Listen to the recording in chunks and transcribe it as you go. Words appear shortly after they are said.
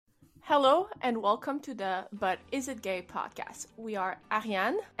Hello and welcome to the But Is It Gay podcast. We are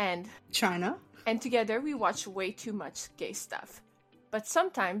Ariane and China, and together we watch way too much gay stuff. But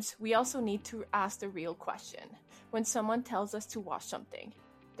sometimes we also need to ask the real question when someone tells us to watch something.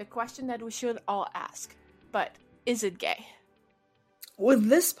 The question that we should all ask, but is it gay? with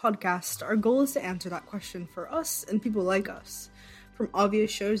this podcast, our goal is to answer that question for us and people like us. From obvious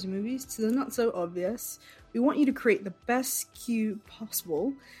shows and movies to the not so obvious, we want you to create the best queue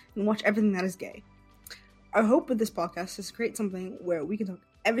possible and watch everything that is gay. Our hope with this podcast is to create something where we can talk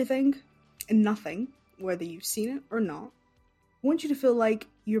everything and nothing, whether you've seen it or not. We want you to feel like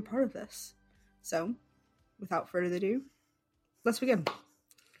you're part of this. So, without further ado, let's begin.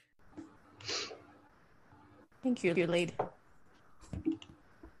 Thank you, lady.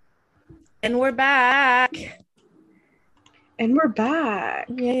 And we're back.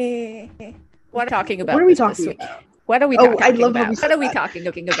 Yay. What are we talking about? What are we talking about? What are we Oh, talking I love how about? we What said are we that. talking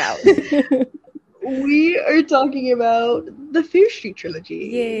about? We are talking about the Fear Street trilogy.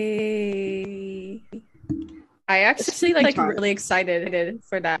 Yay. I actually like really excited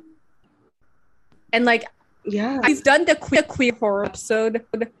for that. And like Yeah. I've done the queer horror episode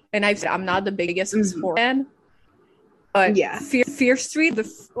and I'm not the biggest horror fan. But Yeah. Fear Street,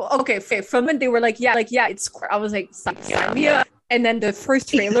 from when they were like, yeah, it's queer. I was like, sign me up. And then the first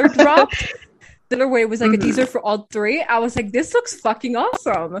trailer dropped. The other way was like a teaser for all three. I was like, this looks fucking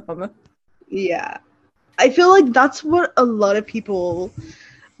awesome. Yeah. I feel like that's what a lot of people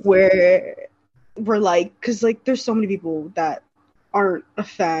were like, because like there's so many people that aren't a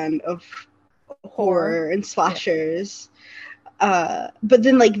fan of horror and slashers. But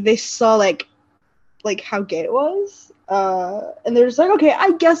then like they saw like how gay it was. And they're just like, okay,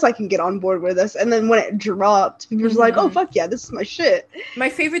 I guess I can get on board with this. And then when it dropped, people was like, oh fuck yeah, this is my shit. My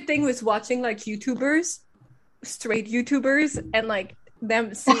favorite thing was watching like straight YouTubers, and like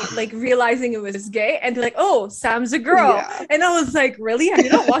them realizing it was gay, and they're like, oh, Sam's a girl. Yeah. And I was like, really? Have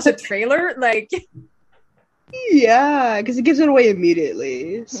you not watched a trailer? Like, yeah, because it gives it away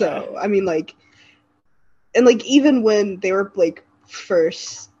immediately. So I mean, like, and like even when they were like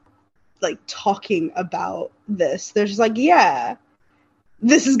first like talking about this, they're just like, yeah,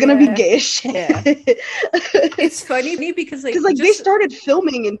 this is gonna be gay as shit. Yeah. It's funny because they started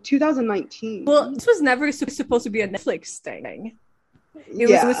filming in 2019. Well, this was never supposed to be a Netflix thing. It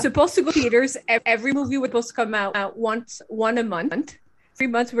was supposed to go to theaters. Every movie was supposed to come out one a month. 3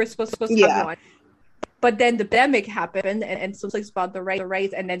 months we were supposed to have one. But then the pandemic happened, and so Netflix bought the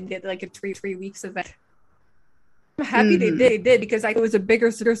rights, and then did like a three weeks event. I'm happy they did because it was a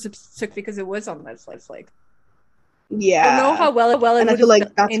bigger success because it was on Netflix. Like, yeah, I don't know how well it. And I feel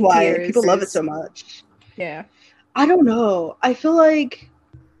like that's why people love it so much. Yeah, I don't know. I feel like,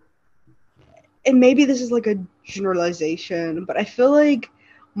 and maybe this is like a generalization, but I feel like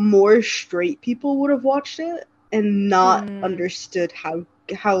more straight people would have watched it and not understood how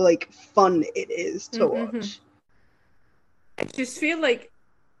like fun it is to watch. I just feel like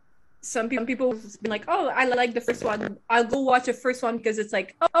some people have been like, oh, I like the first one. I'll go watch the first one because it's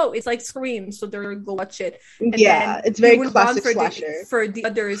like, oh, it's like Scream, so they'll go watch it. And then it's very classic slasher. For the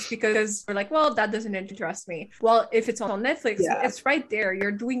others, because we're like, well, that doesn't interest me. Well, if it's on Netflix, it's right there.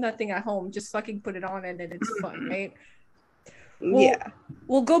 You're doing nothing at home. Just fucking put it on and then it's fun, right?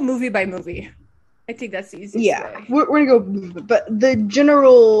 We'll go movie by movie. I think that's the easiest way. We're gonna go, but the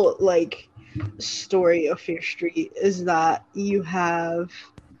general like story of Fear Street is that you have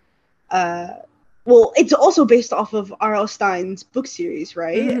well, it's also based off of R.L. Stein's book series,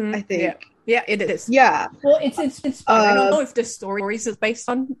 right? I think. Yeah, it is. Yeah. Well, it's I don't know if the stories is based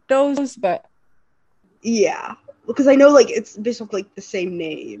on those, but yeah, because I know like it's based off like the same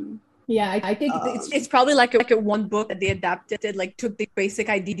name. Yeah, I think it's probably like a one book that they adapted, like took the basic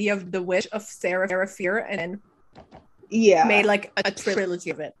idea of the witch of Sarah Fear and then made like a trilogy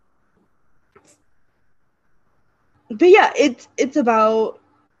of it. But yeah, it's about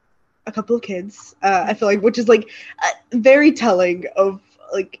a couple of kids. I feel like, which is like very telling of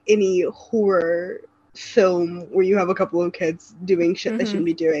like any horror film where you have a couple of kids doing shit they shouldn't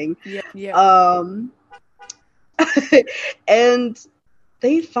be doing. Yeah. And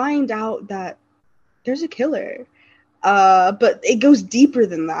they find out that there's a killer. But it goes deeper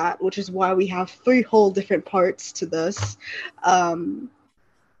than that, which is why we have 3 whole different parts to this. And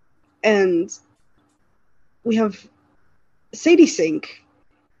we have Sadie Sink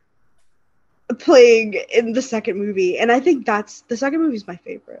playing in the second movie, and I think the second movie is my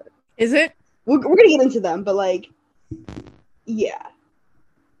favorite. Is it? We're gonna get into them, but like, yeah,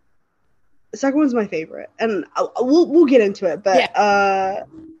 the second one's my favorite, and we'll get into it. But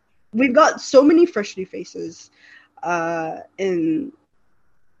we've got so many fresh new faces in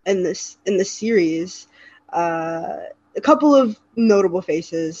in this series. A couple of notable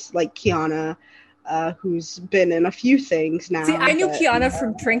faces like Kiana, who's been in a few things now. See, I knew Kiana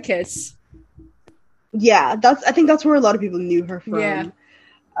from Trinkets. Yeah, I think that's where a lot of people knew her from.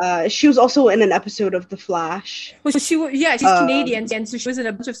 Yeah. She was also in an episode of The Flash. Well, she's Canadian, and so she was in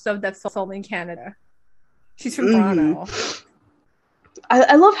a bunch of stuff that filmed in Canada. She's from Toronto.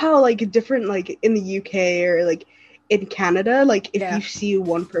 I love how like different, like in the UK or like in Canada, like if you see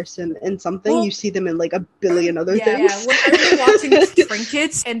one person in something, you see them in like a billion other things. Yeah, when I remember watching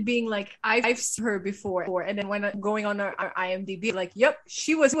Trinkets and being like, I've seen her before, and then when going on our IMDb, like, yep,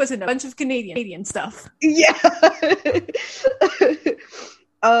 she was in a bunch of Canadian stuff. Yeah.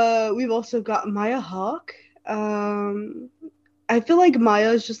 We've also got Maya Hawke. I feel like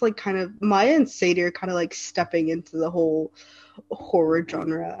Maya is just like Maya and Sadie are kind of like stepping into the whole horror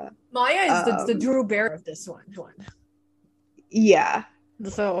genre. Maya is the Drew Barrymore of this one. Yeah.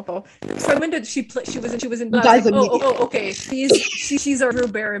 So when did she play? She was in. Like, okay. She's a Drew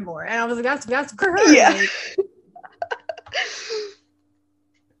Barrymore, and I was like, that's her. Yeah. Like.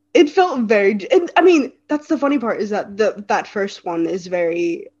 It felt very. I mean, that's the funny part, is that that first one is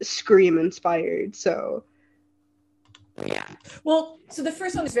very Scream inspired. So. Yeah. Well, so the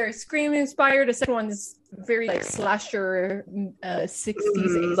first one is very Scream inspired. The second one is very like slasher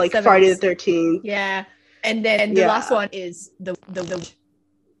 60s, like 70s. Friday the 13th. Yeah. And then the last one is the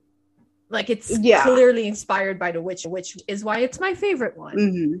like it's clearly inspired by The Witch, which is why it's my favorite one.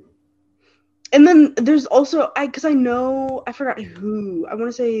 Mm-hmm. And then there's also I forgot who. I want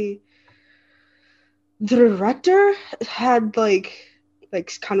to say the director had like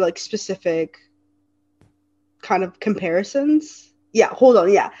kind of like specific kind of comparisons. Yeah, hold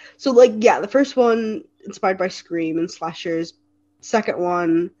on. Yeah. So like the first one inspired by Scream and slashers. Second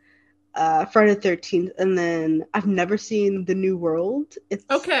one Friday the 13th, and then I've never seen The New World. It's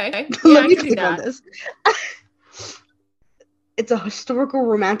okay. Let me click on this. It's a historical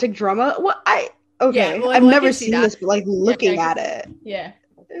romantic drama. I've never seen this, but like looking at it. Yeah.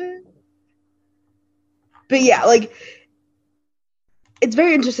 But yeah, like it's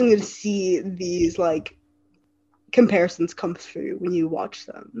very interesting to see these like comparisons come through when you watch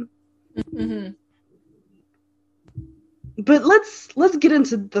them. Mm-hmm. But let's get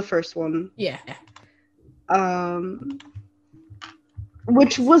into the first one. Yeah.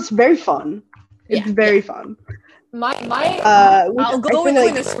 Which was very fun. It's very fun. I'll go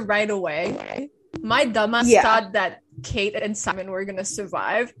into this right away. My dumbass thought that Kate and Simon were gonna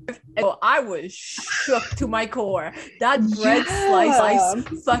survive. So I was shook to my core. That bread slice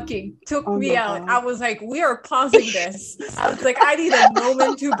fucking took me out. I was like, we are pausing this. I was like, I need a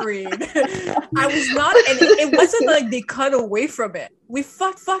moment to breathe. I was not, and it wasn't like they cut away from it. We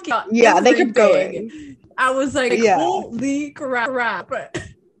fucking they kept going. I was like, holy crap.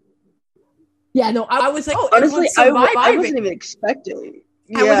 Yeah, no, I was like, honestly, I wasn't even expecting.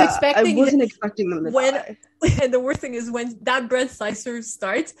 I wasn't expecting them to die. And the worst thing is when that bread slicer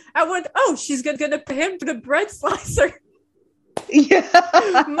starts, I went, oh, she's gonna put him to the bread slicer. Yeah.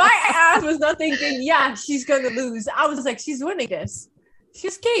 My ass was not thinking, she's gonna lose. I was like, she's winning this.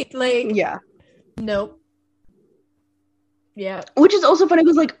 She's Kate. Like, nope. Yeah. Which is also funny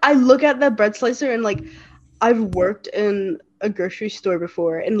because like I look at that bread slicer and like I've worked in a grocery store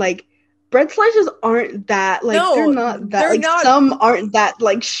before, and like bread slices aren't that like they're not some aren't that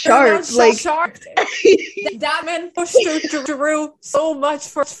like sharp. Like sharp. That man pushed her through so much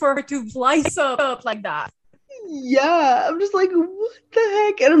for her to slice up like that. Yeah, I'm just like, what the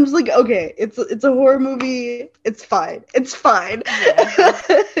heck? And I'm just like, okay, it's a horror movie. It's fine. Yeah.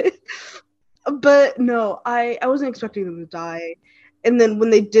 But no, I wasn't expecting them to die. And then when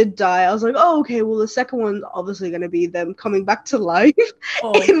they did die, I was like, oh, okay, well, the second one's obviously going to be them coming back to life.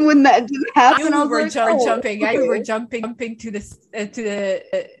 Oh. And when that didn't happen, I was jumping. I knew we were jumping to the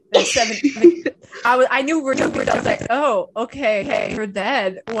 7th. I knew we were jumping. I was like, oh, okay, you're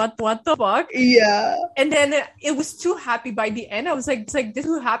dead. What the fuck? Yeah. And then it was too happy by the end. I was like, it's like, this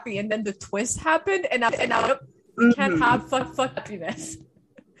is too happy. And then the twist happened. And I we can't have fuck happiness.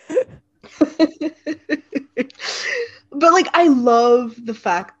 But like I love the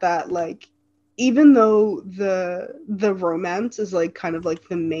fact that like even though the romance is like kind of like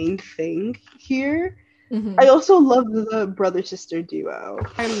the main thing here, I also love the brother sister duo.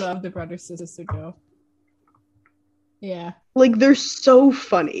 I love the brother sister duo. Yeah. Like they're so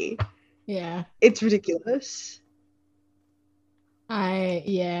funny. Yeah. It's ridiculous. I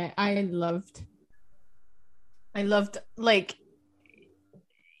loved like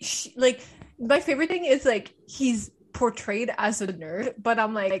my favorite thing is like he's portrayed as a nerd, but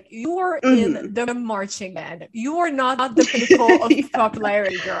I'm like, you are in the marching band. You are not the pinnacle of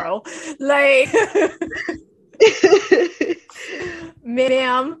popularity, girl. Like,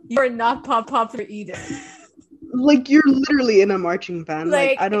 ma'am, you're not popular either. Like, you're literally in a marching band.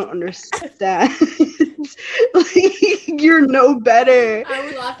 Like I don't understand. Like, you're no better. I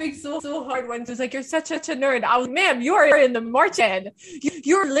was laughing so hard when it was like, you're such a nerd. I was, ma'am, you are in the march band.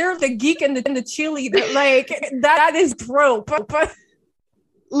 You're literally the geek and the cheerleader. Like, that is trope. But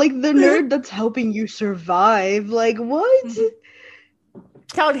like, the nerd that's helping you survive. Like, what?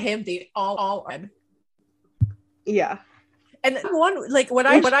 Count him, they all are. Yeah. And one, like, what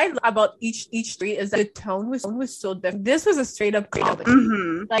I love about each three is that the tone was so different. This was a straight up comedy.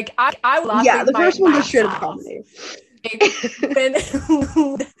 Mm-hmm. Like, I laughed. Yeah, the first one was straight up comedy. When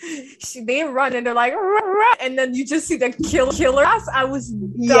they run and they're like, rah, and then you just see the killer ass. I was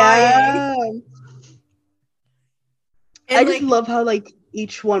dying. Yeah. And I just love how, like,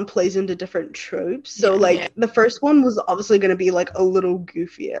 each one plays into different tropes. So, the first one was obviously going to be, like, a little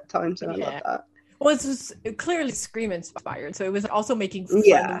goofy at times, and I love that. Well, it was clearly Scream inspired, so it was also making fun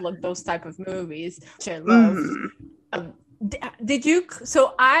of like those type of movies, which I love. Did you?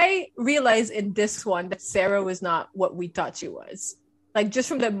 So I realized in this one that Sarah was not what we thought she was. Like, just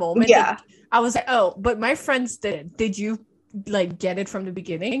from the moment, I was like, oh, but my friends didn't. Did you like get it from the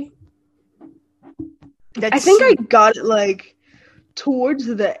beginning? I think I got it like towards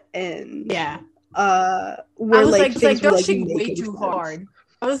the end. Yeah. Where I was like they're were, pushing way too hard.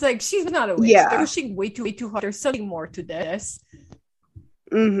 I was like, she's not a witch. They're pushing way too hard. There's something more to this.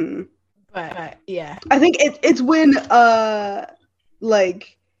 Mm-hmm. But yeah. I think it's when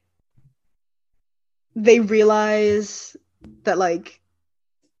like they realize that like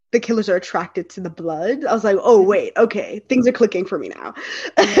the killers are attracted to the blood. I was like, oh wait, okay, things are clicking for me now.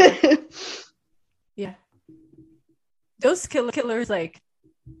 Yeah. Those killers, like,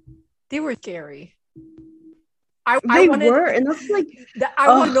 they were scary. I wanted, and that's like I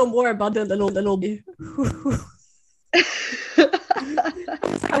want to know more about the little.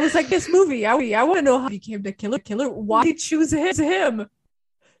 I was like, this movie. I want to know how he became the killer. Why did he choose him?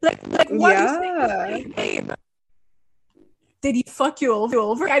 Like what is his name? Did he fuck you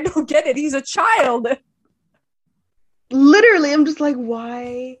over? I don't get it. He's a child. Literally, I'm just like,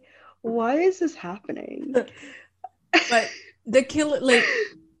 why? Why is this happening? But the killer, like,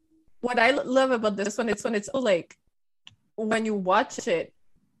 what I love about this one, it's like when you watch it,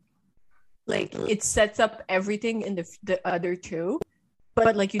 like, it sets up everything in the other two,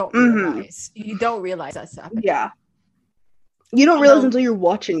 but like you don't realize that's happening. Yeah, you don't realize until you're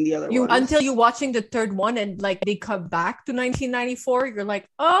watching the other one. Until you're watching the third one, and like they come back to 1994, you're like,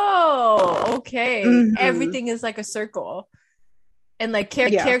 oh, okay, everything is like a circle. And like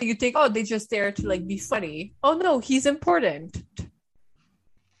character, you think, oh, they just there to like be funny. Oh no, he's important.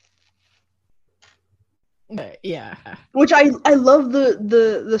 But, yeah, which I love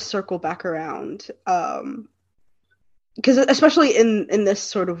the circle back around, because especially in this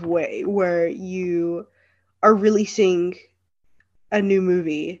sort of way where you are releasing a new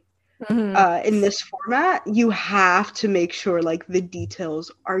movie in this format, you have to make sure like the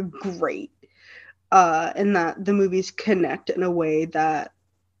details are great, and that the movies connect in a way that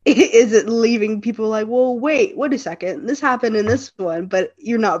isn't leaving people like, well, wait a second, this happened in this one, but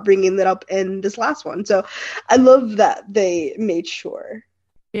you're not bringing that up in this last one. So I love that they made sure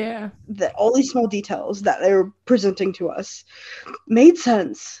that all these small details that they were presenting to us made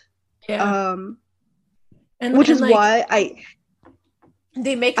sense. And which is like, why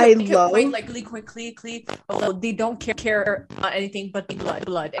they make it point like quickly. Oh, they don't care about anything but the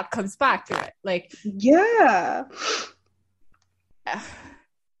blood. It comes back to it. Like,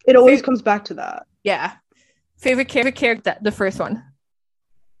 it always comes back to that. Yeah. Favorite character, the first one.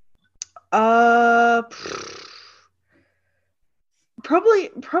 Probably.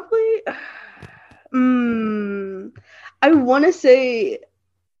 I want to say,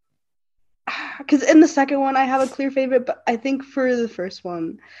 because in the second one I have a clear favorite, but I think for the first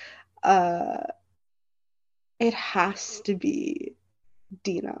one, it has to be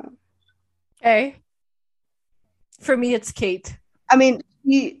Dina. Okay. For me, it's Kate. I mean,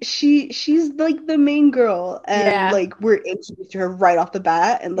 she's like the main girl, and like we're introduced to her right off the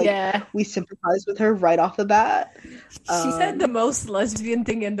bat, and like we sympathize with her right off the bat. She said the most lesbian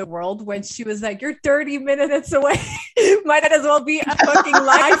thing in the world when she was like, "You're 30 minutes away. Might as well be a fucking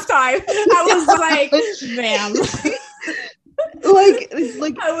lifetime." I was like, "Ma'am."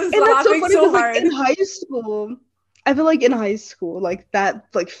 like I was laughing so hard. Like, in high school, I feel like in high school, like that,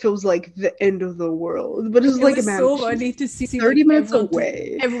 like feels like the end of the world. But it's It like, was man, so funny to see 30 like minutes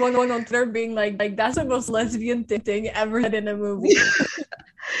away. everyone on Twitter being like that's the most lesbian thing ever said in a movie.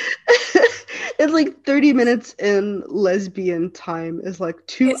 It's like 30 minutes in lesbian time is like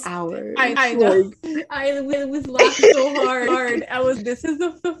 2 hours. I know. I was laughing so hard. I was, this is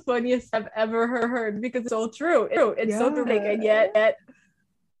the funniest I've ever heard because it's so true. It's so true. Like, and yet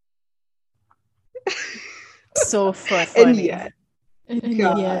so funny. And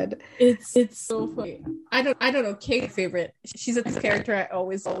God, it's so funny. I don't know. Kate's favorite. She's a character I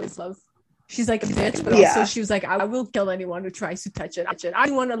always love. She's like a bitch, but also she was like, I will kill anyone who tries to touch it.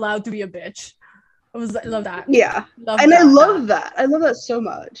 I'm one allowed to be a bitch. I love that. Yeah, I love that. I love that so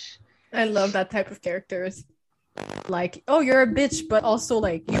much. I love that type of characters. Like, oh, you're a bitch, but also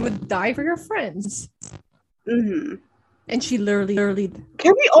like you would die for your friends. Mm-hmm. And she literally.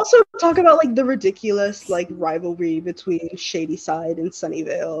 Can we also talk about like the ridiculous like rivalry between Shadyside and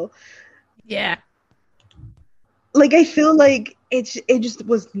Sunnyvale? Yeah. Like, I feel like it just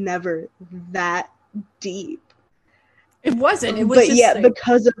was never that deep. It wasn't. It was but just yeah, like...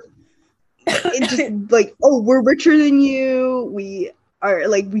 because of it just like, oh, we're richer than you. We are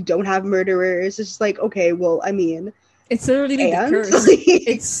like, we don't have murderers. It's just like, okay, well, I mean, it's literally the curse.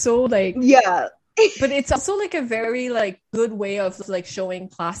 It's so like, yeah. But it's also like a very like good way of like showing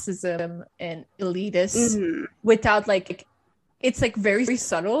classism and elitists without like, it's like very, very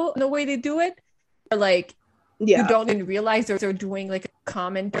subtle in the way they do it. Like, you don't even realize they're doing like a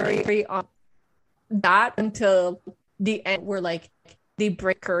commentary on that until the end, where like they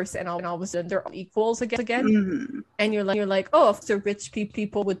break curse and all of a sudden they're all equals again. And you're like, oh, if the rich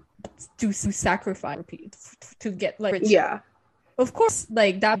people would do some sacrifice to get like rich. Yeah, of course,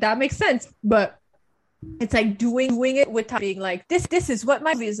 like that makes sense, but it's like doing it without being like, this is what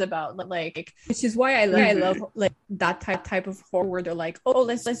my movie is about, like, which is why I love like that type of horror where they're like, oh,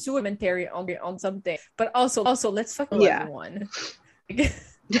 let's do a commentary on something, but also let's fuck everyone.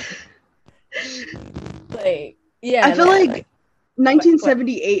 Like, yeah, I feel like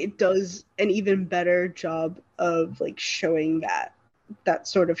 1978 does an even better job of like showing that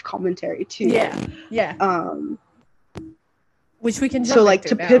sort of commentary too. Yeah. Which we can so like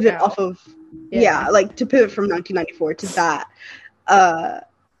to pivot off of like to pivot from 1994 to that,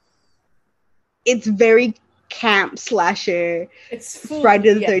 it's very camp slasher. It's full,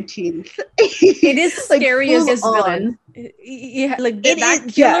 Friday the 13th. It is scary as his villain. Yeah, like that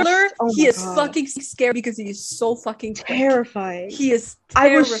killer. He is fucking scary because he is so fucking terrifying. He is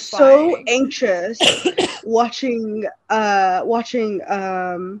terrifying. I was so anxious watching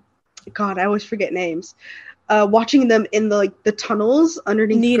God, I always forget names. Watching them in the tunnels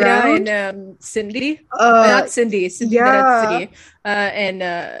underneath Nita ground. And Cindy. Not Cindy. Cindy.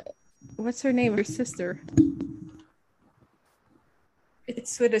 And what's her name? Her sister.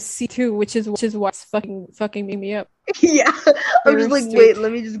 It's with a C2, which is what's fucking me up. Yeah, I'm just like, wait,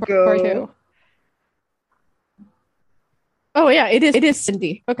 let me just go. Oh yeah, it is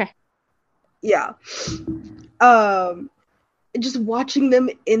Cindy. Okay. Yeah. Just watching them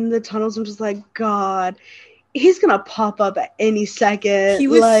in the tunnels, I'm just like, God, he's gonna pop up at any second. He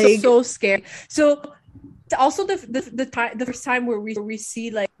was so scared. So also the first time where we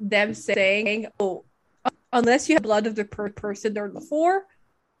see like them saying, oh, unless you have blood of the person they're before,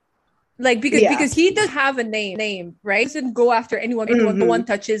 like because he doesn't have a name, right? He doesn't go after anyone. No one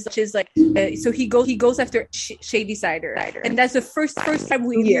touches like so he goes after Shady Cider, and that's the first time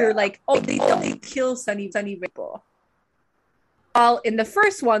we hear like, oh, they kill Sunny Ripple. Well, in the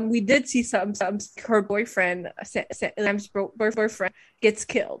first one, we did see some her boyfriend, Lam's boyfriend, gets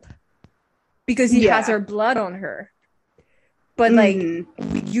killed because he has her blood on her. But like,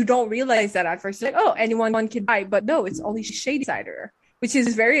 you don't realize that at first. You're like, oh, anyone can die, but no, it's only Shady Cider, which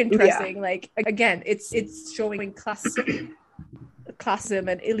is very interesting. Yeah. Like, again, it's showing classism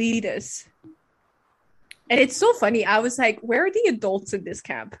and elitists, and it's so funny. I was like, where are the adults in this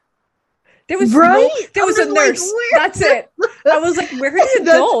camp? There was there was a nurse. Like, that's it. I was like, where are the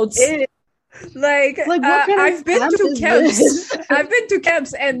adults? Like what kind I've been to camps. I've been to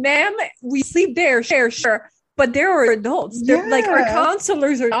camps, and ma'am, we sleep there, sure. But there are adults. They're like, our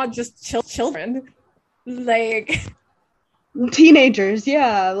counselors are not just children. Like teenagers,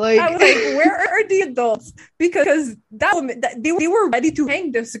 yeah. Like I was like, where are the adults? Because that woman, they were ready to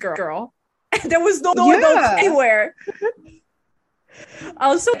hang this girl, and there was no adults anywhere.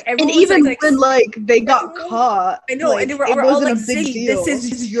 Also, and even when like they got caught, I know, like, and they were all like, "Ziggy, this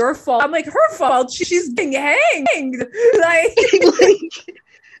is your fault." I'm like, her fault. She's getting hanged, like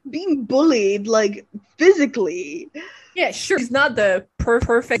being bullied, like physically. Yeah, sure. She's not the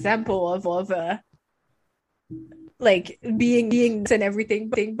perfect example of like being and everything,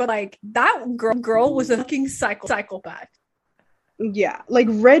 but like that girl was a fucking psychopath. Yeah, like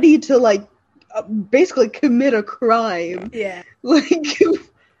ready to like basically commit a crime. Yeah, like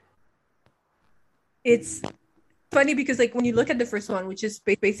it's funny because like when you look at the first one, which is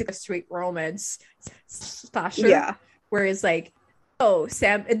basically a straight romance slasher, whereas like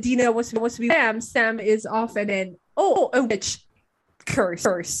Dina wants to be Sam is off, and then a witch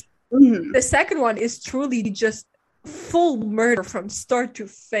curse. Mm-hmm. The second one is truly just full murder from start to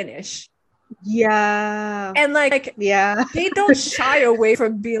finish. Yeah. And like they don't shy away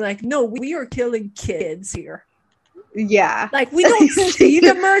from being like, no, we are killing kids here. Yeah. Like we don't see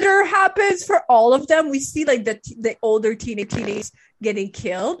the murder happens for all of them. We see like the older teenagers getting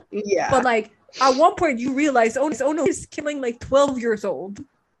killed. Yeah. But like at one point you realize, oh no, he's killing like 12 years old.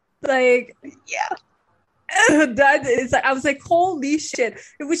 Like that is like, I was like, holy shit.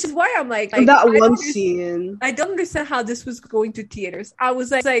 Which is why I'm like that one scene. I don't understand how this was going to theaters. I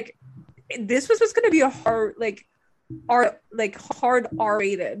was like this was going to be a hard hard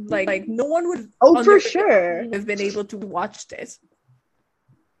R-rated. Like no one would for sure have been able to watch this.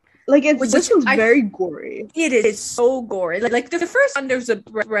 Like this one's very gory. It is so gory. Like the first one, there's a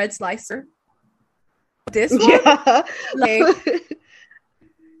bread slicer. This one, like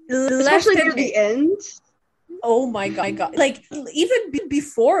especially near the end. Oh my god! Like even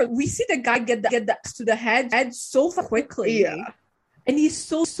before, we see the guy get the to the head so quickly. Yeah. And he's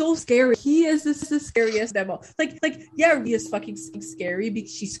so scary. He is the scariest demo. Like yeah, he is fucking scary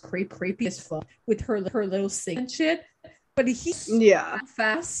because she's creepy as fuck with her little sing and shit. But he's so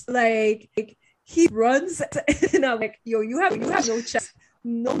fast. Like he runs, and I'm like, yo, you have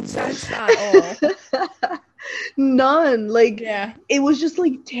no chance at all. None. Like it was just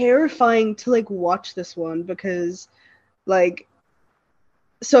like terrifying to like watch this one because like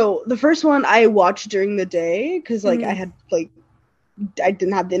so the first one I watched during the day because like I had like I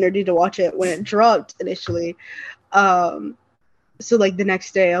didn't have the energy to watch it when it dropped initially. So like the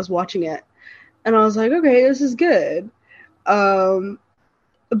next day I was watching it and I was like, okay, this is good. But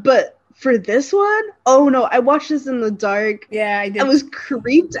for this one, oh no, I watched this in the dark. Yeah, I did. I was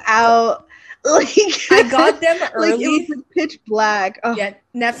creeped out. Like I got them early. Like it was like pitch black. Oh. Yeah,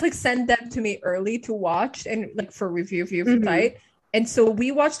 Netflix sent them to me early to watch and like for review for tonight. And so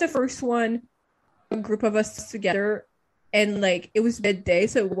we watched the first one, a group of us together, and like it was midday,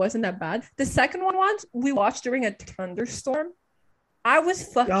 so it wasn't that bad. The second one we watched during a thunderstorm. I was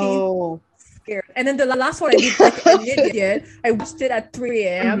fucking scared. And then the last one I did like an idiot. I watched it at 3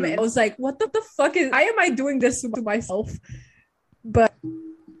 a.m. and I was like, what the fuck why am I doing this to myself? But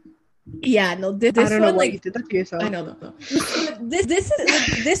yeah, no, this I don't one know like you did that to yourself. I know, no. This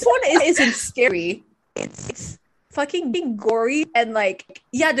one isn't scary. It's fucking gory and like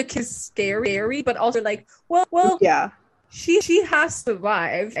the kid's scary, but also like well she has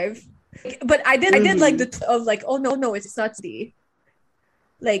survived. But I did like the of like, oh no, it's not the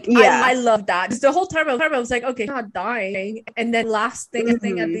like I love that. The whole time I was like, okay, not dying, and then last thing at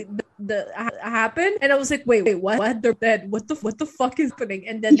the happened, and I was like, wait, what? They're dead. What the fuck is happening?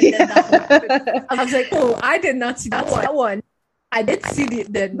 And then that happened. I was like, oh, I did not see that one. I did see the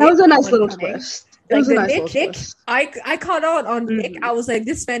that was a nice little twist. Like the Nick, I caught on Nick. I was like,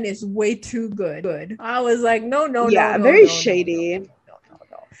 this man is way too good. I was like, no, very shady. No.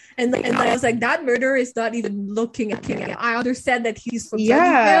 And I was like, that murderer is not even looking at him. I understand that he's from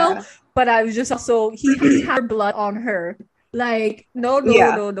Sunnyvale, but I was just also he had blood on her. Like no.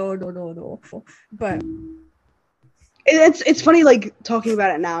 But it's funny like talking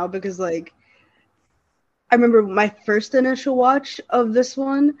about it now because like I remember my first initial watch of this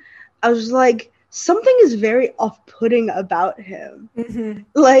one, I was just like, something is very off-putting about him.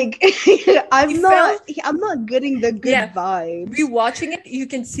 Like I'm not getting the good vibes. Rewatching it, you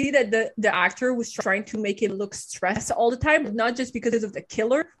can see that the actor was trying to make it look stressed all the time, not just because of the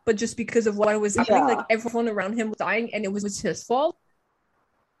killer, but just because of what was happening. Like everyone around him was dying, and it was his fault.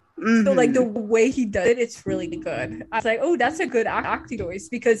 So like the way he does it, it's really good. I was like, oh, that's a good acting choice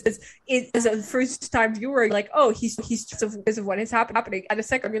because it is a first time viewer like, oh, he's stressed because of what is happening. At a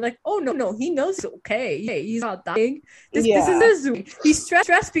second, you're like, oh no, he knows it's okay. Hey, he's not dying. This is a he's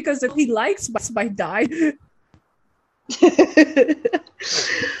stressed because he likes by die.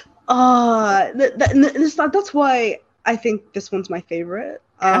 That's why I think this one's my favorite.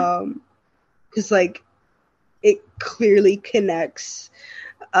 Because like it clearly connects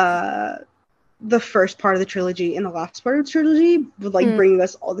the first part of the trilogy and the last part of the trilogy with like bringing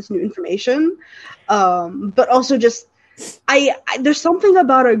us all this new information, but also just I there's something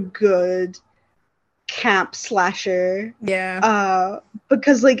about a good camp slasher,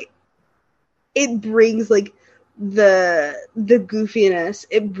 because like it brings like the goofiness,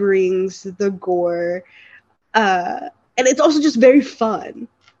 it brings the gore, and it's also just very fun.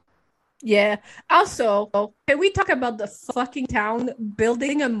 Yeah. Also, can we talk about the fucking town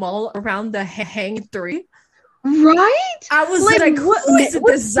building a mall around the Hang 3? Right? I was like who is the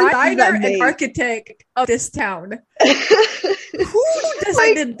designer and architect of this town? Who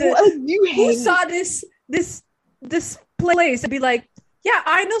decided who saw this place and be like, yeah,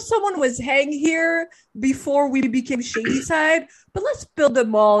 I know someone was hang here before we became Shadyside, but let's build a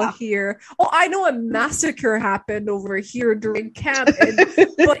mall here. Oh, I know a massacre happened over here during camp,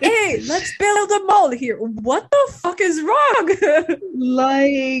 but hey, let's build a mall here. What the fuck is wrong?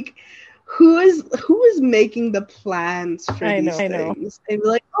 Like, who is making the plans for these things? And be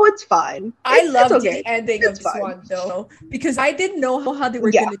like, oh, it's fine. I love the ending of this one though, because I didn't know how they were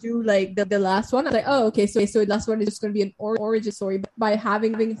gonna do like the last one. I was like, oh, okay, so the last one is just gonna be an origin story. But by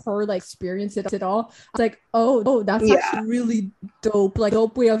having her like experience it all, I was like, oh, that's actually really dope. Like,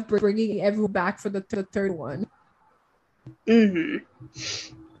 dope way of bringing everyone back for the third one. Mm-hmm.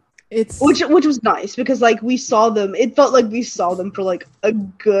 Which was nice because like we saw them. It felt like we saw them for like a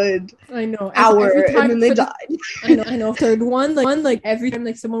good hour, and then they died. I know. Third one, like every time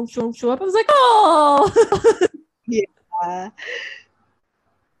like someone show up, I was like, oh, yeah.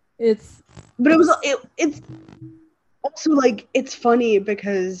 It's also like it's funny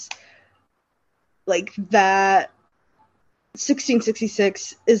because like that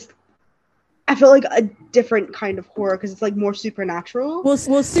 1666 is. I feel like a different kind of horror because it's like more supernatural. Well,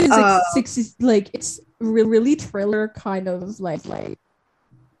 since like 60s, like it's really thriller kind of like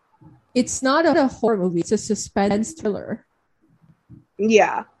it's not a horror movie; it's a suspense thriller.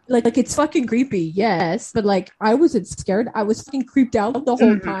 Yeah, like it's fucking creepy, yes, but like I wasn't scared. I was fucking creeped out the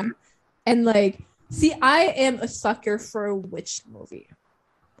whole time, and like, see, I am a sucker for a witch movie.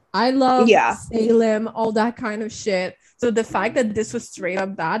 I love Salem, all that kind of shit. So the fact that this was straight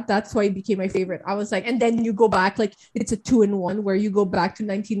up that's why it became my favorite. I was like, and then you go back, like it's a 2-in-1 where you go back to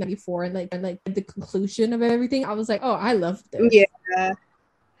 1994 and like the conclusion of everything. I was like, oh, I love this. Yeah.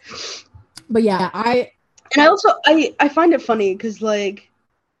 But yeah, I find it funny because like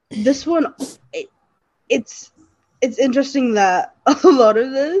this one, it's interesting that a lot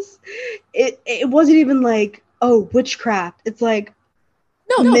of this, it wasn't even like, oh, witchcraft. It's like,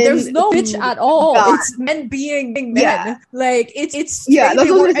 no, there's no witch at all. God. It's men being men. Yeah. Like it's that's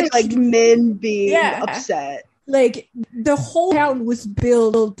what I say. Like men being upset. Like the whole town was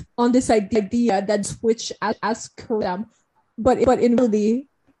built on this idea that witch as them, but in reality,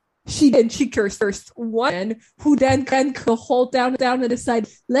 she cursed one who then the whole town down to decide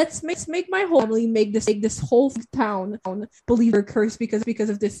let's make my whole family make this whole town believe they're cursed because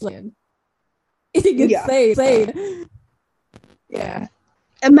of this land. It's insane. Yeah.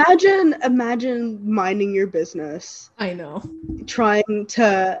 Imagine minding your business. I know. Trying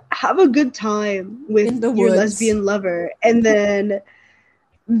to have a good time with your lesbian lover, and then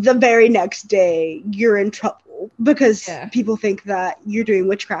the very next day you're in trouble because people think that you're doing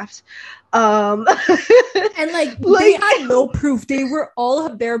witchcraft. And like they had no proof. They were all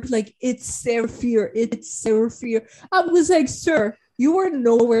there like, it's Sarah Fear. I was like, sir, you were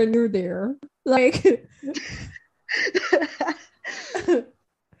nowhere near there. Like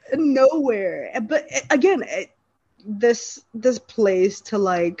nowhere. But again, this plays to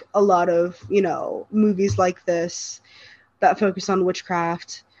like a lot of movies like this that focus on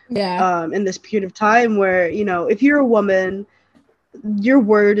witchcraft in this period of time where if you're a woman, your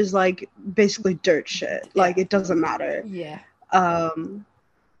word is like basically dirt shit. Like it doesn't matter. And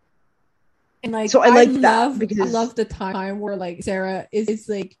like so I like that because I love the time where like Sarah is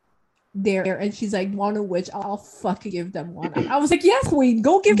like there and she's like, want a witch? I'll fucking give them one. I was like, yes, queen,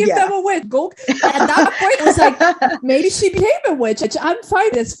 go give them a witch. Go. At that point it was like, maybe she became a witch. I'm fine.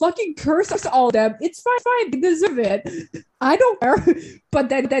 This fucking curse all of them. It's fine. They deserve it. I don't care. But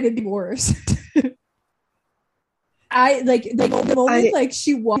then it'd be worse. I like the moment like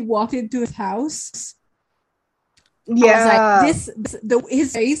she walked into his house. Yeah, I was like,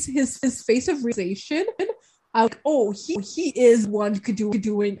 his face of realization. I'm like, oh, he is one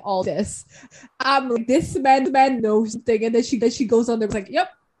doing all this. I'm like, this man knows something, and then she goes on there like, yep.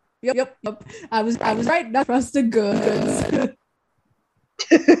 I was right. Not trust the goods.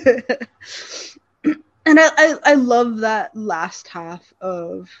 And I love that last half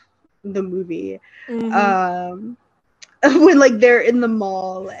of the movie. When like they're in the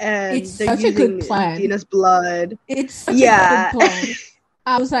mall and it's they're such using a good plan. Dina's blood. It's such a good plan.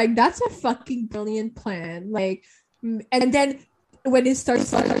 I was like, that's a fucking brilliant plan. Like, and then when it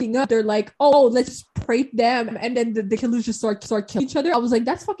starts fucking up, they're like, oh, let's separate them, and then the killers just start killing each other. I was like,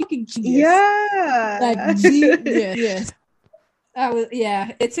 that's fucking genius. Yeah. Like, genius.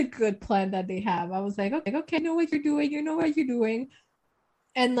 It's a good plan that they have. I was like, okay, you know what you're doing.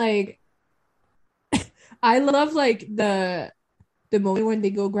 And like, I love like the moment when they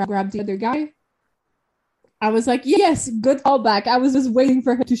go grab the other guy. I was like, yes, good callback. I was just waiting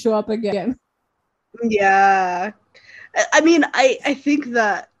for her to show up again. Yeah. I mean, I think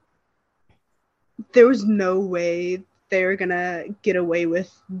that there was no way they were gonna get away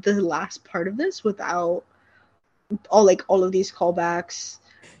with the last part of this without all of these callbacks.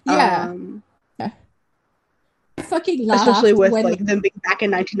 Yeah. I fucking laughed, especially with like them being back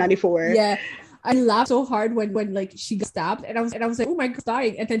in 1994. Yeah. I laughed so hard when like she got stabbed, and I was like, oh my god,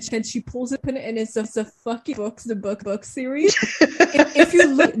 dying. And then she pulls it, and it's the fucking book series. if you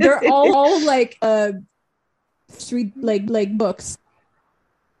look, they're all like street like books.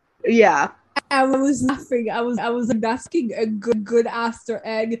 Yeah. I was laughing. I was like, that's a good Easter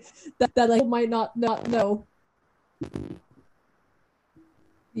egg that like might not know.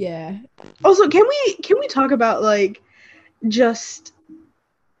 Yeah. Also, can we talk about like just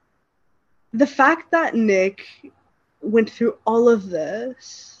the fact that Nick went through all of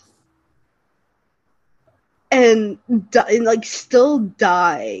this and like still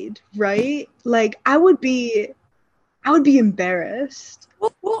died, right? Like I would be embarrassed.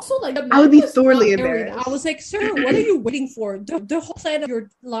 Well, also, like, I would be thoroughly embarrassed. I was like, sir, what are you waiting for? The whole plan of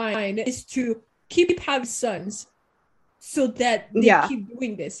your line is to keep having sons so that they keep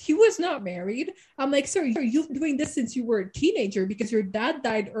doing this. He was not married. I'm like, sir, you've been doing this since you were a teenager because your dad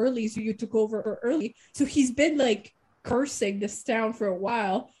died early, so you took over early. So he's been like cursing this town for a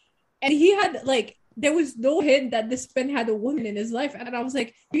while. And he had like, there was no hint that this man had a woman in his life. And I was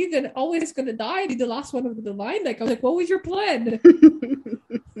like, are you always gonna die? Be the last one of the line? Like, I was like, what was your plan?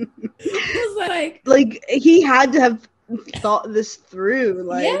 It was like he had to have thought this through.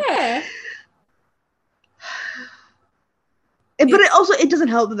 Like, yeah. But it doesn't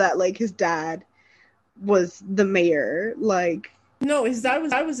help that like his dad was the mayor. Like, no, his dad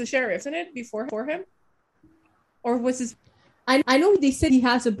was the sheriff, isn't it? Before him, or was his? I know they said he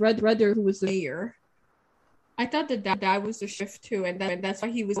has a brother who was the mayor. I thought that dad was the sheriff too, and that's why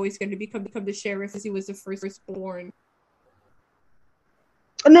he was always going to become the sheriff, as he was the firstborn.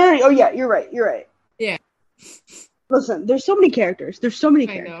 No. Oh yeah, you're right. Yeah. Listen, there's so many characters.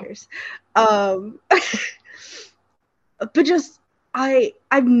 But just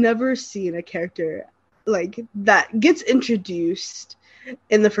I've never seen a character like that gets introduced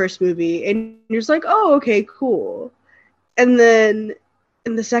in the first movie and you're just like, oh, okay, cool. And then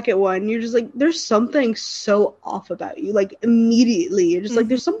in the second one, you're just like, there's something so off about you. Like immediately, you're just like,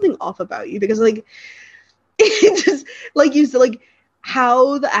 there's something off about you because like it just like you said, like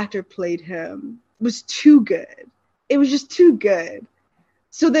how the actor played him was too good. It was just too good.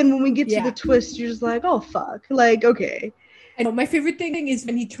 So then when we get to the twist, you're just like, oh, fuck. Like, okay. I know. My favorite thing is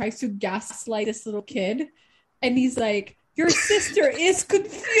when he tries to gaslight this little kid. And he's like, your sister is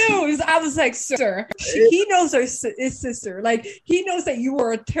confused. I was like, sir, he knows his sister. Like, he knows that you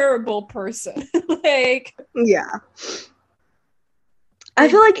are a terrible person. Like. Yeah. I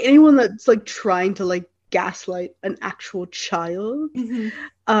feel like anyone that's, like, trying to, like, gaslight an actual child,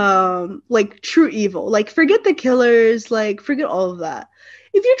 like, true evil. Like, forget the killers. Like, forget all of that.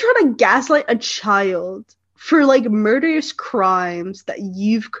 If you're trying to gaslight a child for like murderous crimes that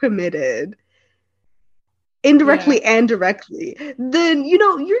you've committed indirectly and directly, then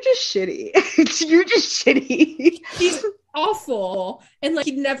you're just shitty. You're just shitty. He's awful, and like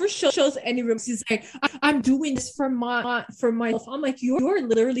he never shows any remorse. He's like, I'm doing this for myself. I'm like, you're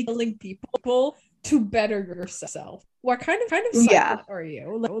literally killing people to better yourself. What kind of psycho are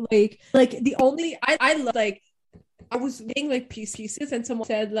you? Like the only I love, like, I was reading like pieces and someone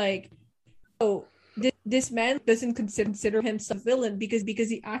said like, oh, this man doesn't consider himself a villain because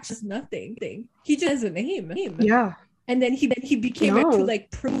he acts as nothing. He just has a name. Yeah. And then he became able to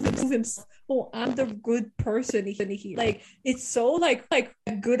like prove himself. Oh, I'm the good person here. Like, it's so like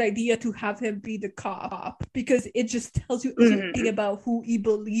a good idea to have him be the cop because it just tells you everything about who he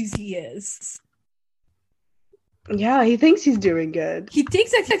believes he is. Yeah, he thinks he's doing good. He thinks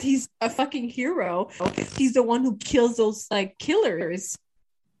that he's a fucking hero. He's the one who kills those like killers.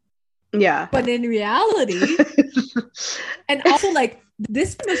 Yeah. But in reality, and also like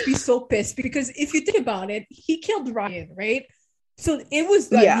this must be so pissed because if you think about it, he killed Ryan, right? So it was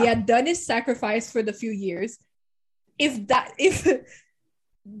done. He had done his sacrifice for the few years. If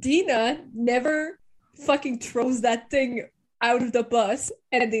Dina never fucking throws that thing out of the bus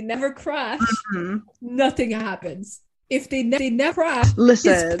and they never crash, nothing happens. If they never crash,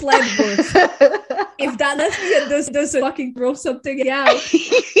 listen, his plan works. if that lesbian doesn't fucking throw something out,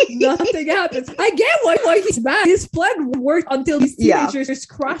 nothing happens. I get why he's mad. His plan worked until these teenagers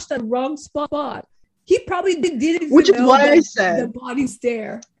crashed at the wrong spot. He probably didn't even Which is know why that I said the body's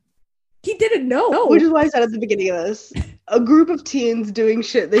there. He didn't know. Which is why I said at the beginning of this, a group of teens doing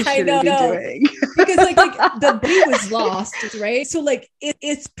shit they shouldn't be doing. Because like the body was lost, right? So like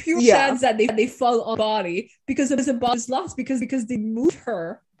it's pure chance that they fall on the body because the body was lost because they moved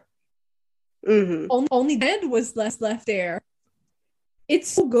her. Mm-hmm. Only the head was left there. It's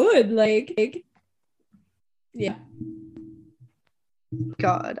so good, like yeah.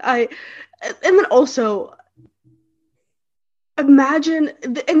 God, and then also imagine,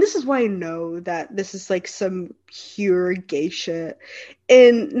 and this is why I know that this is like some pure gay shit.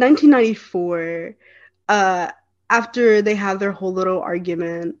 In 1994, after they have their whole little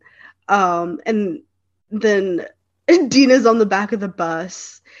argument, and then Dina's on the back of the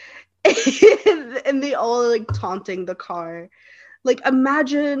bus, and they all like taunting the car. Like,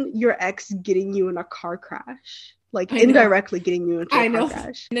 imagine your ex getting you in a car crash, like indirectly getting you into a car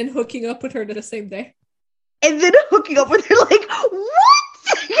crash, and then hooking up with her the same day. And then hooking up with her, like, what?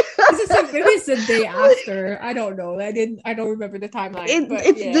 Maybe it's the day after. I don't know. I don't remember the timeline.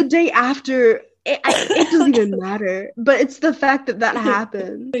 It's the day after. It doesn't even matter. But it's the fact that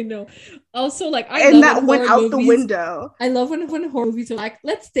happened. I know. Also, like, that went out the window. I love when horror movies are like,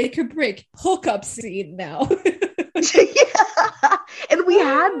 let's take a break. Hookup scene now. Yeah. And we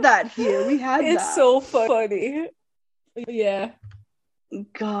had that here. It's so funny. Yeah.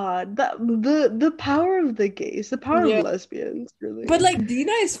 God, the power of the gays, the power of lesbians, really. But like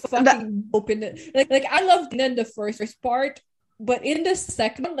Dina is fucking open. Like I love Dina in the first part, but in the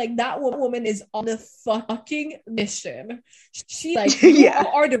second one, like that woman is on the fucking mission. She like you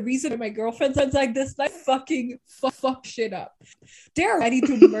are the reason my girlfriend's like this, like fucking fuck shit up. They're ready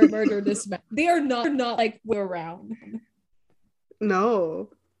to murder this man. They are not like we're around. No,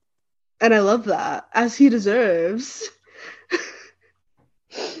 and I love that, as he deserves.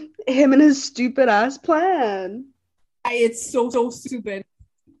 Him and his stupid ass plan. It's so stupid.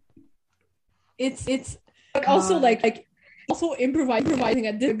 It's also like also improvising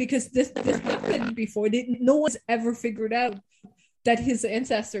at this because this never happened before. No one's ever figured out that his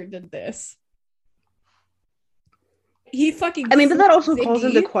ancestor did this. He fucking. I mean, but that also calls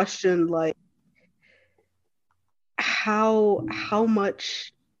into question like how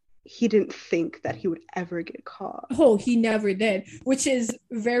much he didn't think that he would ever get caught. Oh, he never did, which is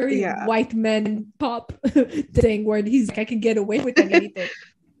very white men pop thing where he's like, I can get away with anything.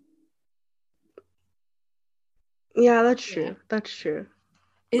 Yeah, that's true. Yeah. That's true.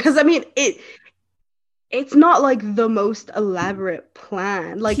 Because I mean, it's not like the most elaborate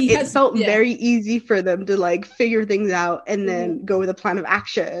plan. Like it felt very easy for them to like figure things out and then go with a plan of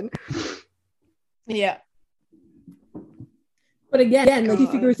action. Yeah. But again, like he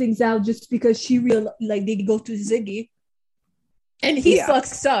figures things out just because she like they go to Ziggy, and he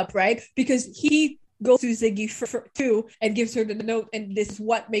fucks up, right? Because he goes to Ziggy for too and gives her the note, and this is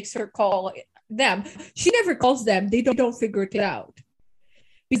what makes her call them. She never calls them; they don't figure it out.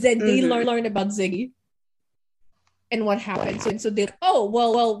 Because then they learn about Ziggy and what happens, and so they're like, oh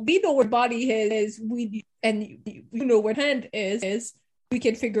well, we know where body is, you know where hand is. We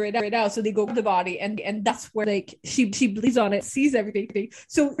can figure it out. So they go to the body, and that's where like she believes on it, sees everything.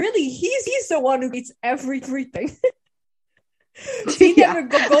 So really, he's the one who eats everything. He never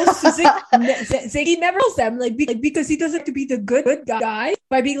goes to Ziggy. He never tells them like because he doesn't have to be the good guy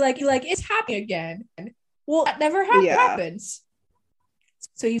by being like it's happening again. Well, that never happens.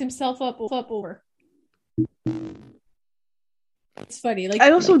 So he himself up over. It's funny. Like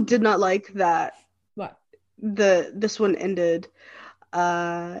I also did not like that. What? This one ended.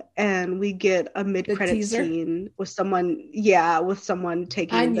 And we get a mid-credit scene with someone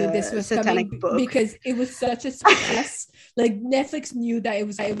taking I knew this was satanic book because it was such a success. Like Netflix knew that it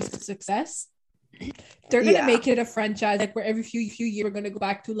was a success. They're gonna make it a franchise, like where every few years we're gonna go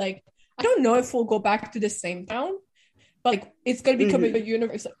back to like I don't know if we'll go back to the same town, but like it's gonna become a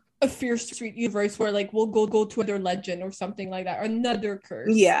universe, a Fear Street universe where like we'll go to another legend or something like that, or another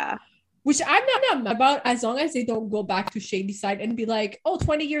curse. Yeah. Which I'm not mad about, as long as they don't go back to Shady Side and be like,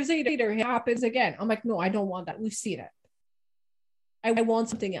 20 years later, it happens again. I'm like, no, I don't want that. We've seen it. I want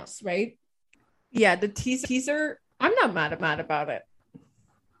something else, right? Yeah, the teaser, I'm not mad about it.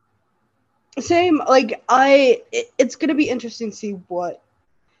 Same. Like, it's going to be interesting to see what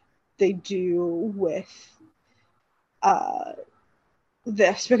they do with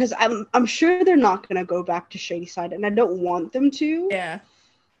this, because I'm sure they're not going to go back to Shady Side, and I don't want them to. Yeah.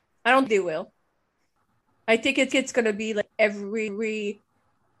 I don't think they will. I think it's gonna be like every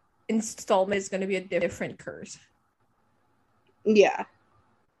installment is going to be a different curse. Yeah.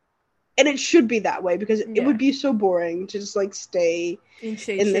 And it should be that way, because it would be so boring to just like stay in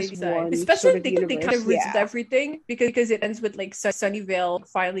this one, especially sort of they kind of reset everything, because it ends with like Sunnyvale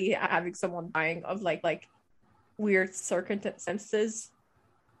finally having someone dying of like weird circumstances.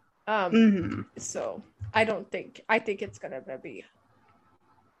 So I think it's gonna be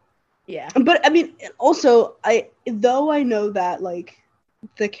But I mean, also I know that like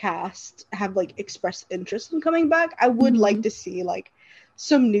the cast have like expressed interest in coming back, I would like to see like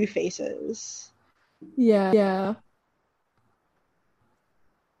some new faces. Yeah.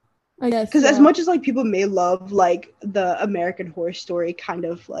 I guess, because as much as like people may love like the American Horror Story kind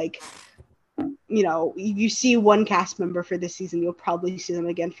of like, you know, you see one cast member for this season, you'll probably see them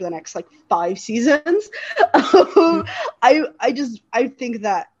again for the next like 5 seasons. I think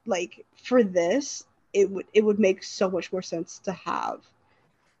that like for this, it would make so much more sense to have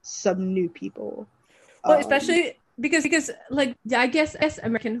some new people. Well, especially because like I guess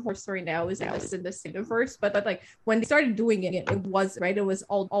American Horror Story now is in this universe, but like when they started doing it, it was right. It was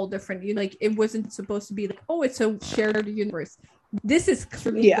all different. You know, like it wasn't supposed to be like, oh, it's a shared universe. This is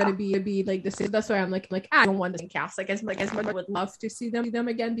clearly gonna be like the same. That's why I'm like I don't want the same cast. Like as much as I would love to see them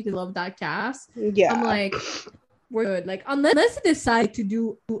again because I love that cast. Yeah, I'm like, we're good. Like unless they decide to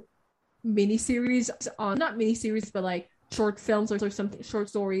do miniseries on not miniseries, but like short films or something, short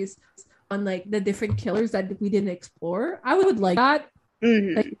stories on like the different killers that we didn't explore. I would like that,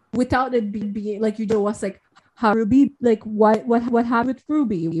 like without it being like, you know, what's like how Ruby, like what happened with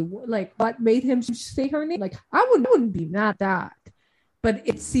Ruby, like what made him say her name. Like I wouldn't be mad at that, but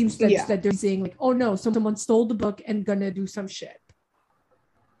it seems that they're saying like, oh no, someone stole the book and gonna do some shit.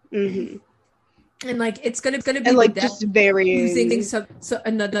 And like it's gonna be and like just very using some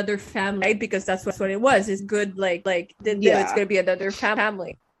another family, right? Because that's what it was. It's good, it's gonna be another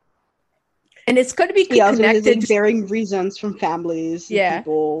family. And it's going to be connected like varying reasons from families and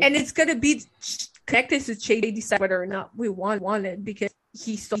people. And it's going to be connected to Shady decide whether or not we want it, because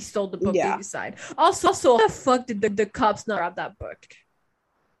he stole the book. They decide. Also, how the fuck did the cops not grab that book?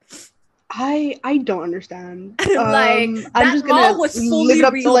 I don't understand. Like I'm that just mall was fully live it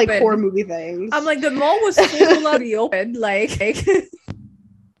up reopened. To like horror movie things. I'm like, the mall was fully reopened, like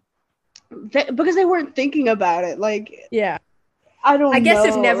because they weren't thinking about it. Like I guess know.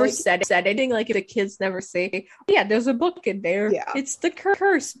 If never like, said anything, like if the kids never say, yeah, there's a book in there. Yeah. It's the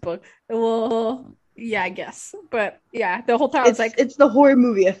curse book. Well, yeah, I guess. But yeah, the whole time it's like it's the horror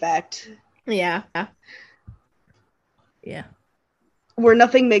movie effect. Yeah. Where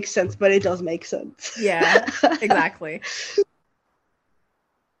nothing makes sense, but it does make sense. Yeah, exactly.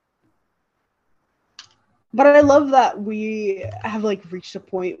 But I love that we have like reached a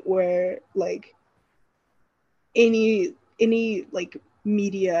point where like any like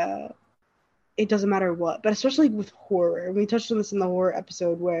media, it doesn't matter what, but especially with horror, we touched on this in the horror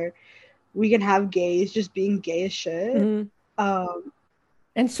episode, where we can have gays just being gay as shit, and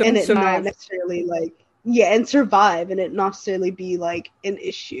it not necessarily like and survive, and it not necessarily be like an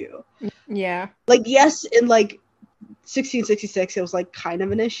issue. Like yes, in like 1666 it was like kind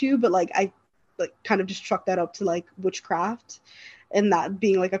of an issue, but like I like kind of just chalk that up to like witchcraft, and that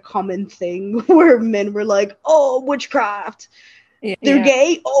being like a common thing where men were like, oh, witchcraft, they're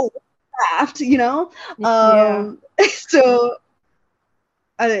gay, oh, witchcraft, you know. So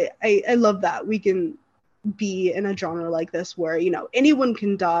I love that we can be in a genre like this where, you know, anyone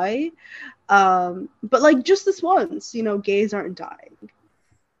can die, but like just this once, you know, gays aren't dying.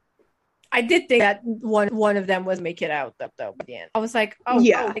 I did think that one of them was make it out though at the end. I was like,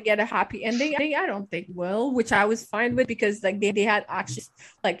 they get a happy ending. I don't think will, which I was fine with, because like they had actually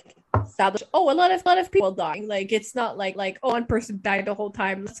like established, a lot of people dying. Like it's not like one person died the whole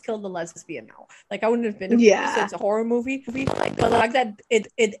time, let's kill the lesbian now. Like I wouldn't have been so it's a horror movie. Like but like that it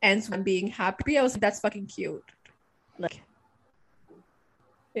ends with being happy. I was like, that's fucking cute. Like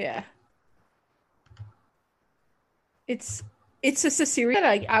it's just a series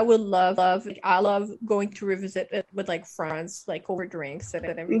that I would love. Like, I love going to revisit it with like friends, like over drinks and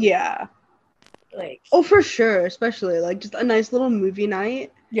everything. Yeah. Like for sure, especially like just a nice little movie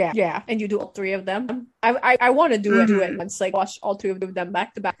night. Yeah. And you do all 3 of them. I want to do it once, like watch all 2 of them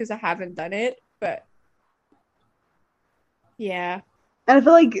back to back, because I haven't done it. But yeah. And I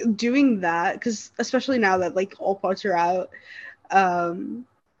feel like doing that, because especially now that like all parts are out,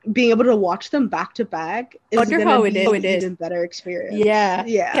 being able to watch them back to back is going to be an even better experience.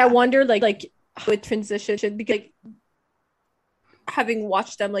 Yeah. I wonder like how it transitioned, because like, having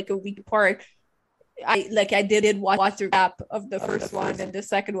watched them like a week apart, I did watch the recap of the first one and the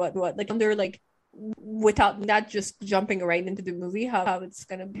second one, like under like without not just jumping right into the movie, how it's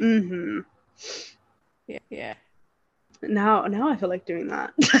gonna be. Mm-hmm. Yeah. Now I feel like doing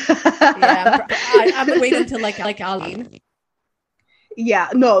that. Yeah, I'm gonna wait until like Halloween. Yeah,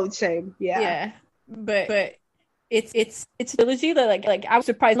 no, same. Yeah, but it's Trilogy that like I was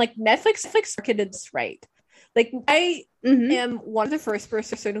surprised. Like Netflix marketed this right. Like I am one of the first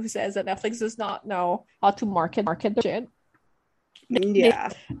person who says that Netflix does not know how to market their shit. Yeah.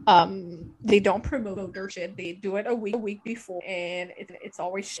 They don't promote their shit. They do it a week before, and it's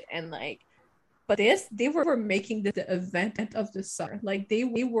always shit. And like, but they were making the event of the summer. Like they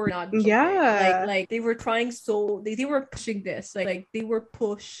were not joking. Yeah. Like they were trying they were pushing this. Like they were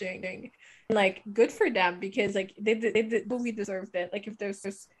pushing. Like good for them because like the movie deserved it. Like if there's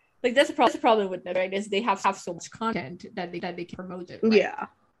like that's a problem with them, right? Is they have so much content that they can promote it. Right? Yeah.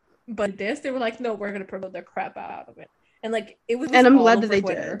 But they were like, no, we're gonna promote the crap out of it. And like it was and I'm all glad over that they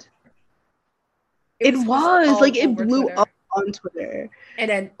Twitter. did. It was like it blew Twitter. up on Twitter, and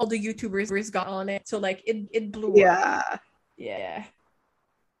then all the YouTubers got on it, so like it blew up. Yeah.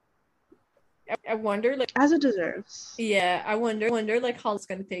 I wonder, like, as it deserves. Yeah, I wonder like how it's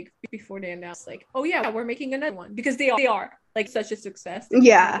gonna take before they announce like, oh yeah, we're making another one, because they are like such a success.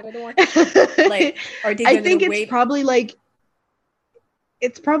 Yeah, like are they? I think it's probably like.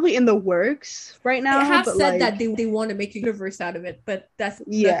 It's probably in the works right now. They have but said like, that they want to make a universe out of it, but that's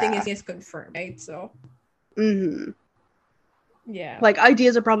nothing is confirmed, right? So, yeah, like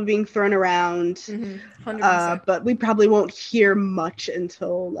ideas are probably being thrown around, 100%. But we probably won't hear much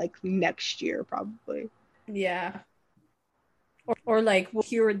until like next year, probably. Yeah, or like we'll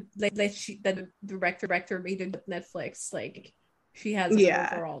hear like that the director made it with Netflix, like she has an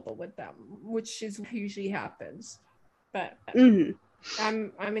overall with them, which is what usually happens, but.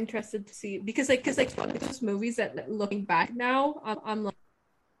 I'm interested to see because one of those movies that looking back now, I'm like,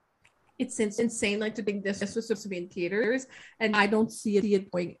 it's insane like to think this was supposed to be in theaters, and I don't see it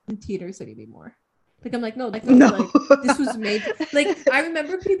going in theaters anymore. Like I'm like no. Like this was made. Like I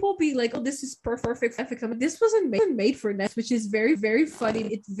remember people being like, oh, this is perfect. I'm like, this wasn't made for Netflix, which is very very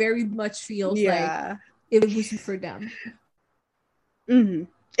funny. It very much feels like it was for them.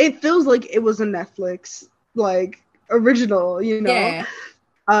 It feels like it was a Netflix like original, you know.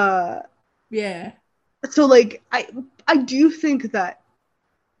 Yeah. So like I do think that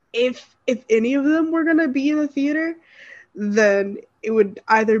if any of them were gonna be in the theater, then it would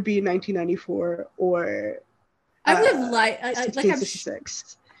either be 1994 or I would have liked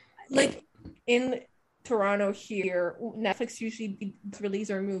 1666. Like in Toronto here, Netflix usually release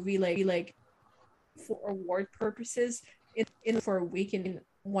our movie like for award purposes in for a week in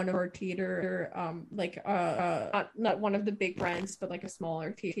one of our theater, not one of the big brands, but like a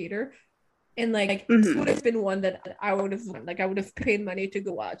smaller theater. And like this would have been one that I would have paid money to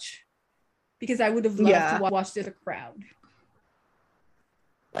go watch, because I would have loved to watch this a crowd.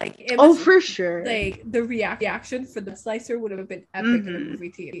 Like for sure. Like the reaction for the slicer would have been epic in a movie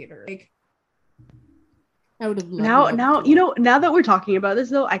theater. Like I would have loved now you know, now that we're talking about this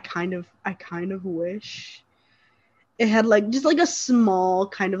though, I kind of wish it had like just like a small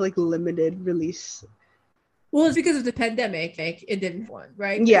kind of like limited release. Well, it's because of the pandemic, like it didn't want,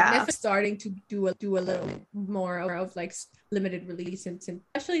 right? Yeah. Netflix starting to do a little bit more of like limited release, and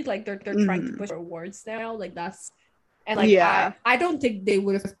especially like they're trying to push for awards now. Like that's, and like I don't think they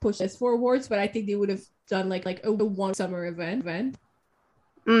would have pushed this for awards, but I think they would have done like a one summer event.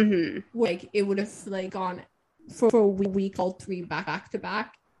 Like it would have like gone for a week, all three back to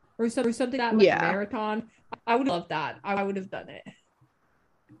back, or something that like marathon. I would love that. I would have done it.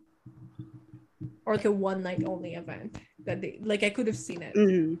 Or like a one night only event that they like. I could have seen it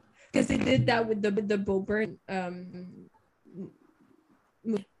because they did that with the Bo Burnham.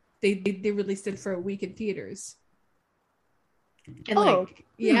 They released it for a week in theaters, and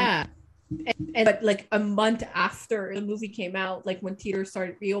and but like a month after the movie came out, like when theaters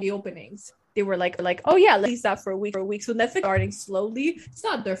started reopenings, they were like, oh yeah, let's release that for a week. So Netflix starting slowly. It's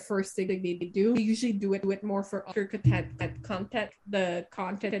not their first thing they do. They usually do it more for Oscar content, the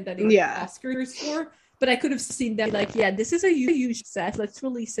content that they get Oscars for. But I could have seen them like, yeah, this is a huge success. Let's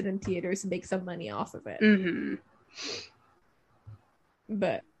release it in theaters and make some money off of it.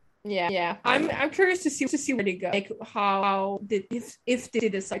 But yeah, I'm curious to see where they go. Like how if they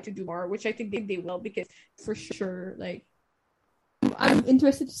decide to do more, which I think they will, because for sure, like. I'm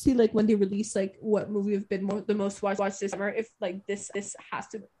interested to see like when they release like what movie have been the most watched this summer, if like this has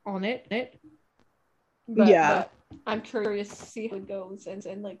to on it. But I'm curious to see how it goes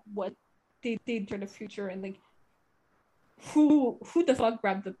and like what they do in the future, and like who the fuck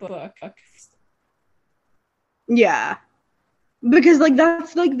grabbed the book. Because like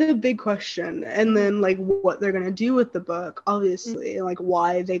that's like the big question, and then like what they're gonna do with the book, obviously, and like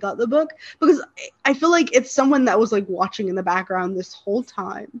why they got the book. Because I feel like it's someone that was like watching in the background this whole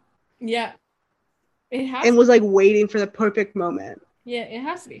time. Yeah, it has, and was like waiting for the perfect moment. Yeah, it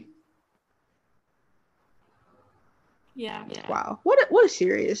has to be. Yeah. Wow, what a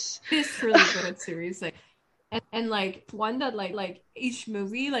series! It's really good series, like, and like one that like each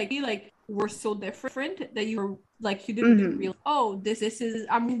movie like were so different that you were like you didn't realize, oh, this is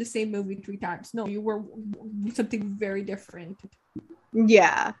I'm in the same movie 3 times. No, you were something very different.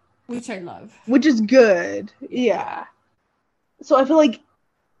 Yeah, which I love. Which is good. Yeah. So I feel like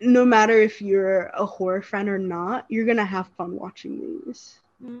no matter if you're a horror fan or not, you're gonna have fun watching these.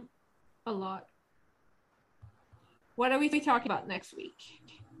 A lot. What are we talking about next week?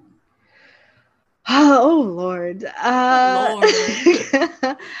 Oh Lord. Oh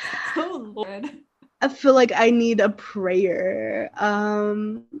Lord. I feel like I need a prayer.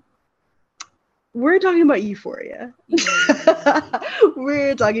 We're talking about Euphoria.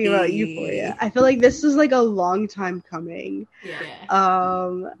 We're talking about Euphoria. I feel like this is like a long time coming.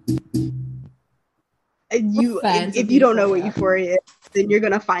 Yeah. If you don't know what Euphoria is, then you're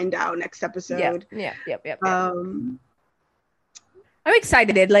gonna find out next episode. Yep. I'm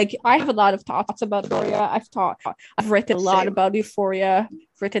excited. Like, I have a lot of thoughts about Euphoria. I've written a lot about Euphoria,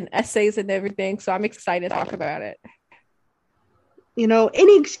 written essays and everything, so I'm excited to talk about it. You know,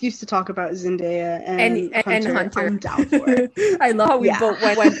 any excuse to talk about Zendaya and Hunter, I'm down for it. I love how we both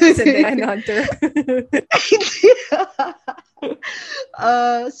went Zendaya and Hunter.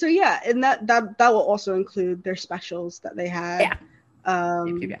 So yeah, and that will also include their specials that they had.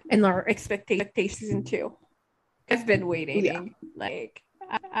 Yeah. And our expectations too. I've been waiting. Yeah. Like,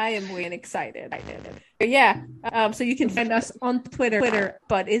 I am waiting, excited. But yeah. So you can find us on Twitter.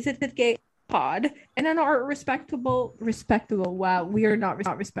 But is it the Gay Pod? And then our respectable. Wow, we are not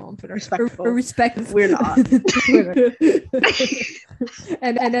respectable on Twitter. Respectful. We're not.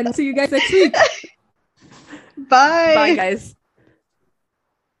 and then see you guys next week. Bye. Bye, guys.